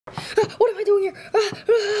What am I doing here?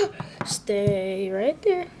 Stay right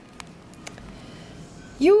there.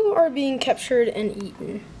 You are being captured and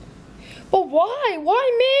eaten. But why?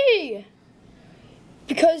 Why me?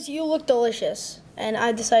 Because you look delicious, and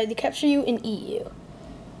I decided to capture you and eat you.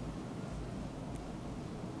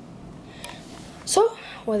 So,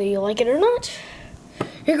 whether you like it or not,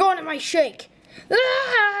 you're going to my shake.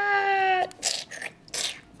 Ah!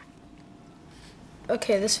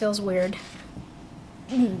 Okay, this feels weird.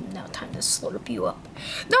 Now time to slurp you up.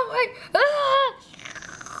 No, wait! Ah!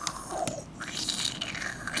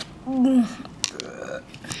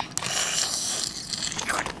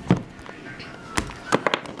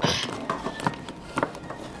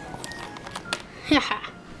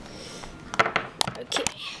 Okay.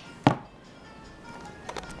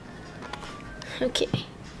 Okay.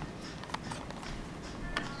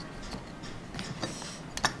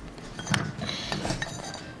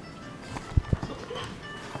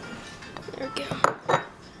 There we go.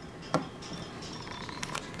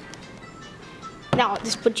 Now I'll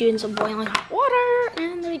just put you in some boiling hot water,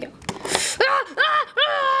 and there you go.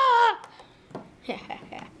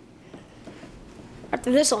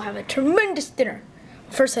 After this, I'll have a tremendous dinner.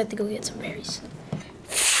 First, I have to go get some berries.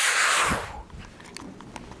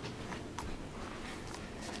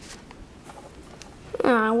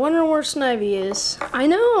 I wonder where Snivy is. I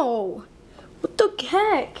know. What the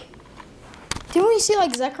heck? Didn't we see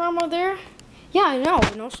like Zekrom over there? Yeah, I know.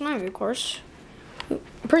 No Snivy, of course. I'm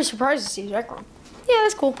pretty surprised to see Zekrom. Yeah,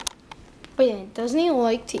 that's cool. Wait, doesn't he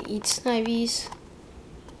like to eat Snivies?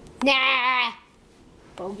 Nah.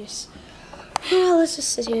 Bogus. Yeah, let's just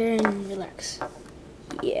sit here and relax.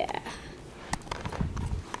 Yeah.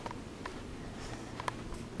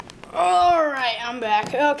 Alright, I'm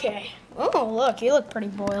back. Okay. Oh, look, you look pretty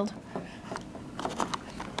boiled.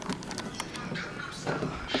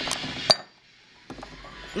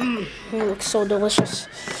 You look so delicious.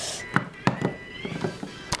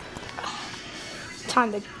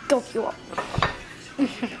 Time to gulp you up.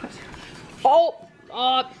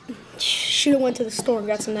 Should have went to the store and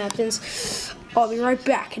got some napkins. I'll be right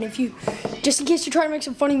back, and if you, just in case you try to make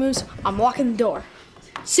some funny moves, I'm locking the door.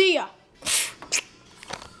 See ya!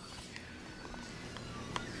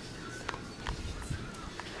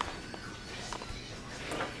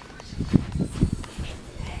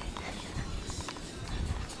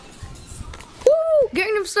 Woo!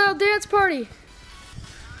 Gangnam Style dance party!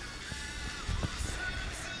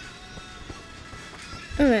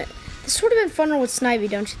 Alright, this would have been funner with Snivy,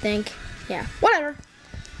 don't you think? Yeah, whatever.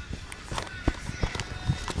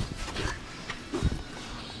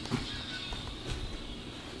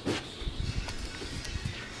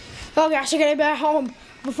 Oh gosh, I gotta get back home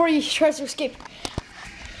before he tries to escape.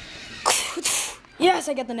 Yes,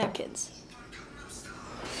 I got the napkins.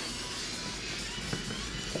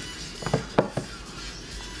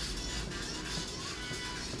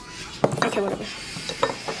 Okay, whatever.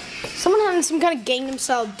 Someone having some kind of Gangnam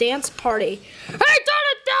Style dance party. Hey, turn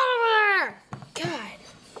it down over there! God.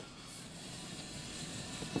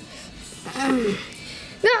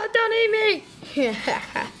 No, don't eat me!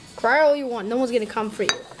 Cry all you want. No one's gonna come for you.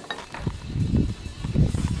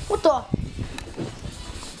 What the?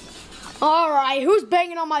 Alright, who's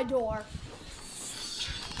banging on my door?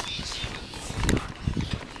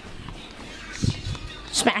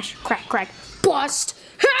 Smash, crack, crack, bust!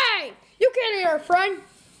 Hey! You can't hear, friend!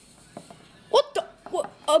 What the?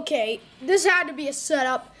 What? Okay, this had to be a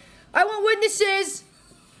setup. I want witnesses!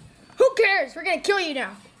 Who cares? We're gonna kill you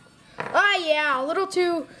now. Ah, yeah, a little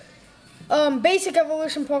too basic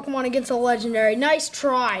evolution Pokemon against a legendary. Nice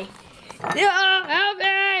try. Yeah, help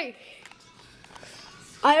me!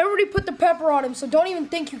 I already put the pepper on him, so don't even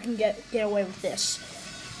think you can get away with this.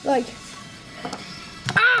 Like,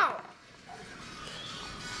 ow!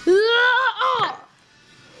 Oh!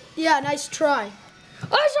 Yeah, nice try.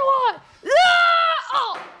 I want.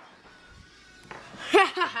 Oh!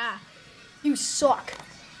 You suck.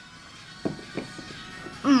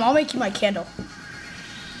 I'll make you my candle.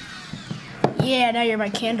 Yeah, now you're my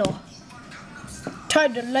candle.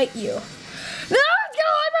 Time to light you. No, it's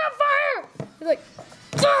gonna light me on fire! He's like,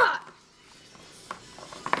 ah!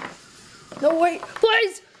 No, wait,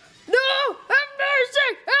 please! No! Have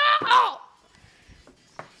mercy! Oh!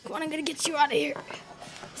 Come on, I'm gonna get you out of here.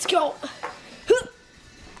 Let's go.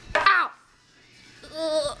 Ow!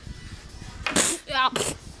 Ow!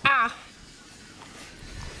 Ah!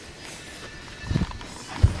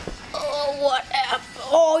 Oh, what happened?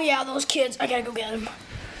 Oh, yeah, those kids. I gotta go get them.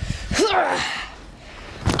 Ah!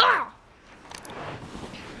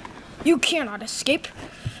 You cannot escape.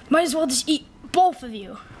 Might as well just eat both of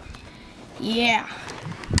you. Yeah.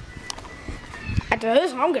 After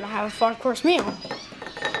this, I'm gonna have a 5-course meal.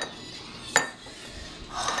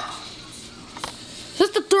 This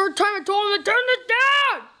is the 3rd time I told him to turn this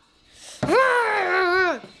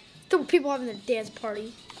down! Still people having their dance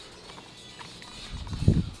party.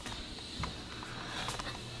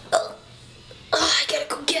 I gotta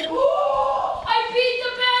go get him. I beat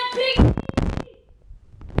the bad pig!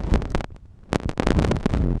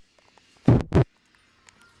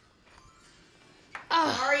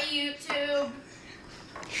 Sorry, YouTube.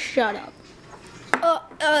 Shut up.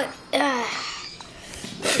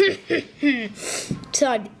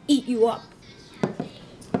 Time to eat you up.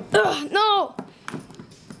 No!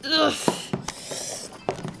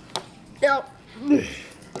 No.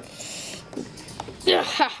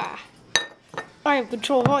 I have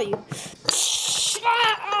control of all you.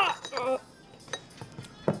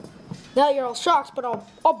 Now you're all shocked, but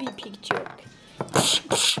I'll be Pikachu.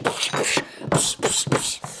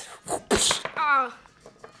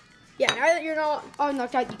 Yeah, now that you're not all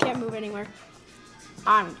knocked out, you can't move anywhere.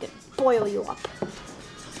 I'm gonna boil you up.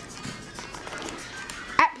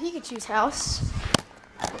 At Pikachu's house.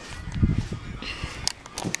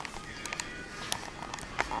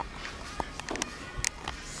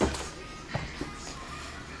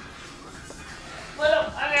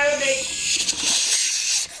 Well, I gotta make.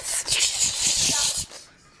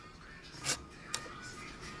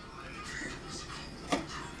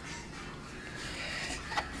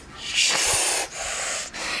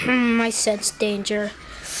 I sense danger.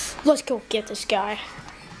 Let's go get this guy.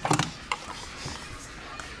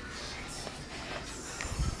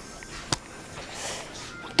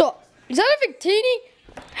 Is that a Victini?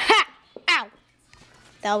 Ha! Ow!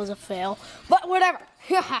 That was a fail. But whatever.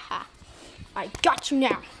 I got you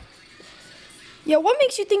now. Yeah, what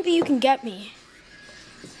makes you think that you can get me?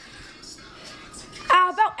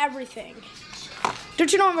 About everything.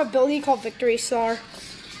 Don't you know I have an ability called Victory Star?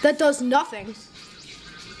 That does nothing.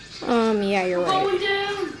 Yeah, you're right. Going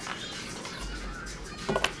down.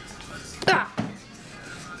 Ah!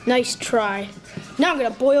 Nice try. Now I'm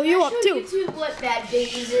gonna boil you up too. YouTube what Bad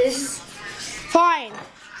Piggies is. Fine.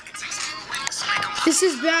 This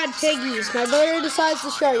is Bad Piggies. My brother decides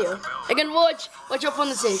to show you. Again, watch how fun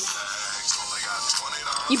this is.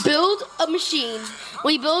 You build a machine.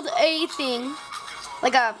 Well, you build a thing,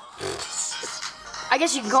 like a, I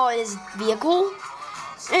guess you can call it his vehicle.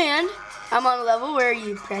 And I'm on a level where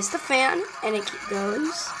you press the fan and it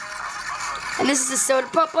goes. And this is the soda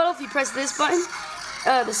pop bottle. If you press this button,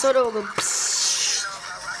 the soda will go psst.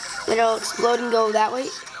 It'll explode and go that way.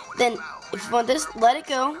 Then, if you want this, let it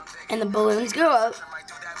go, and the balloons go up.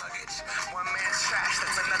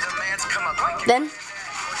 Then,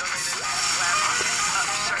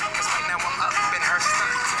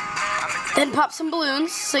 pop some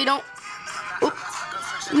balloons so you don't. Oop.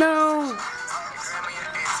 No.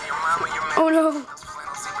 Oh no.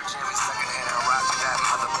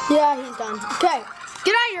 Yeah, he's done. Okay,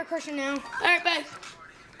 get out of here, Christian, now. All right, bye.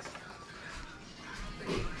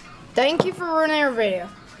 Thank you for ruining our video.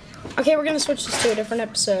 Okay, we're gonna switch this to a different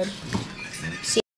episode.